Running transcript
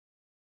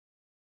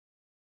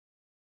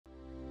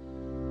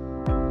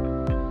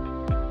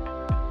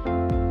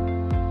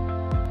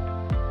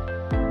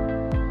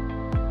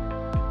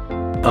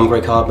I'm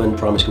Greg Hardman,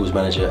 Primary Schools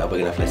Manager at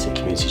Wigan Athletic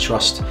Community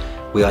Trust.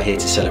 We are here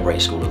to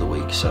celebrate School of the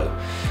Week. So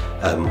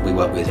we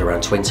work with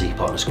around 20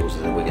 partner schools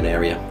in the Wigan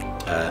area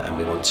and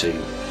we want to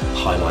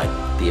highlight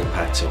the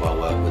impact of our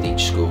work with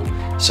each school.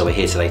 So we're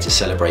here today to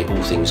celebrate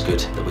all things good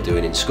that we're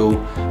doing in school,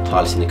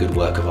 highlighting the good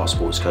work of our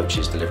sports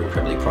coaches delivering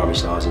Premier League primary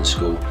stars in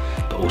school,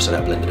 but also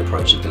that blended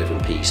approach of delivering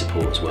PE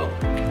support as well.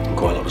 In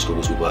quite a lot of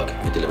schools we work,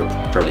 we deliver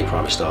Premier League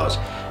primary stars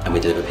and we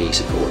deliver PE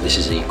support. This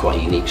is quite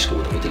a unique school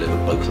that we deliver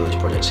both of those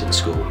projects in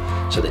school,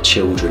 so the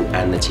children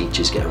and the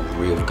teachers get a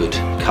real good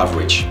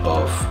coverage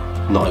of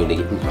not only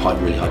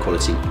really high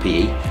quality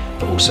PE,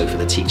 but also for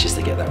the teachers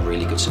to get that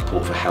really good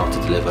support for how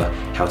to deliver,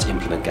 how to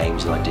implement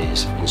games and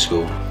ideas in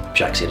school.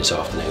 Jack's here this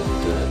afternoon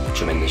doing a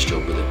tremendous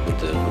job with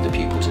the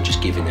pupils and just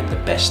giving them the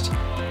best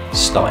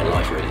start in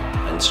life really,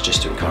 and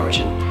just to encourage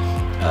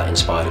and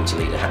inspire them to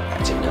lead an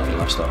active and healthy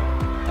lifestyle.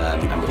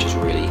 And we're just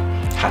really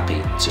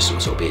happy to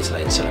sort of be here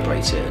today and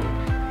celebrate it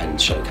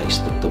and showcase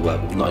the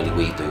work not only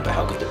we do, but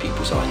how good the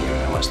pupils are here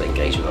and how much they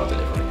engage with our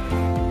delivery.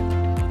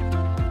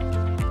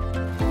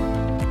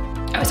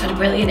 It's had a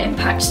brilliant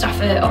impact.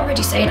 Staff are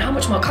already saying how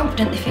much more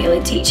confident they feel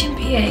in teaching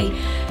PE,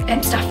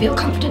 and staff feel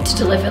confident to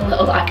deliver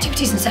little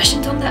activities and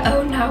sessions on their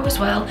own now as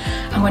well,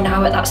 and we're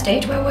now at that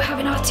stage where we're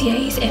having our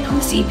TAs in on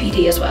the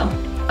CPD as well.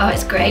 Oh,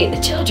 it's great.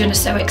 The children are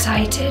so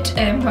excited.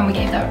 When we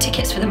gave out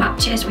tickets for the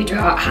matches, we drew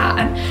out a hat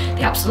and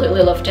they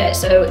absolutely loved it.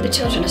 So the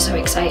children are so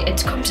excited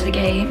to come to the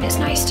game. It's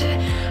nice to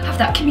have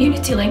that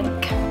community link.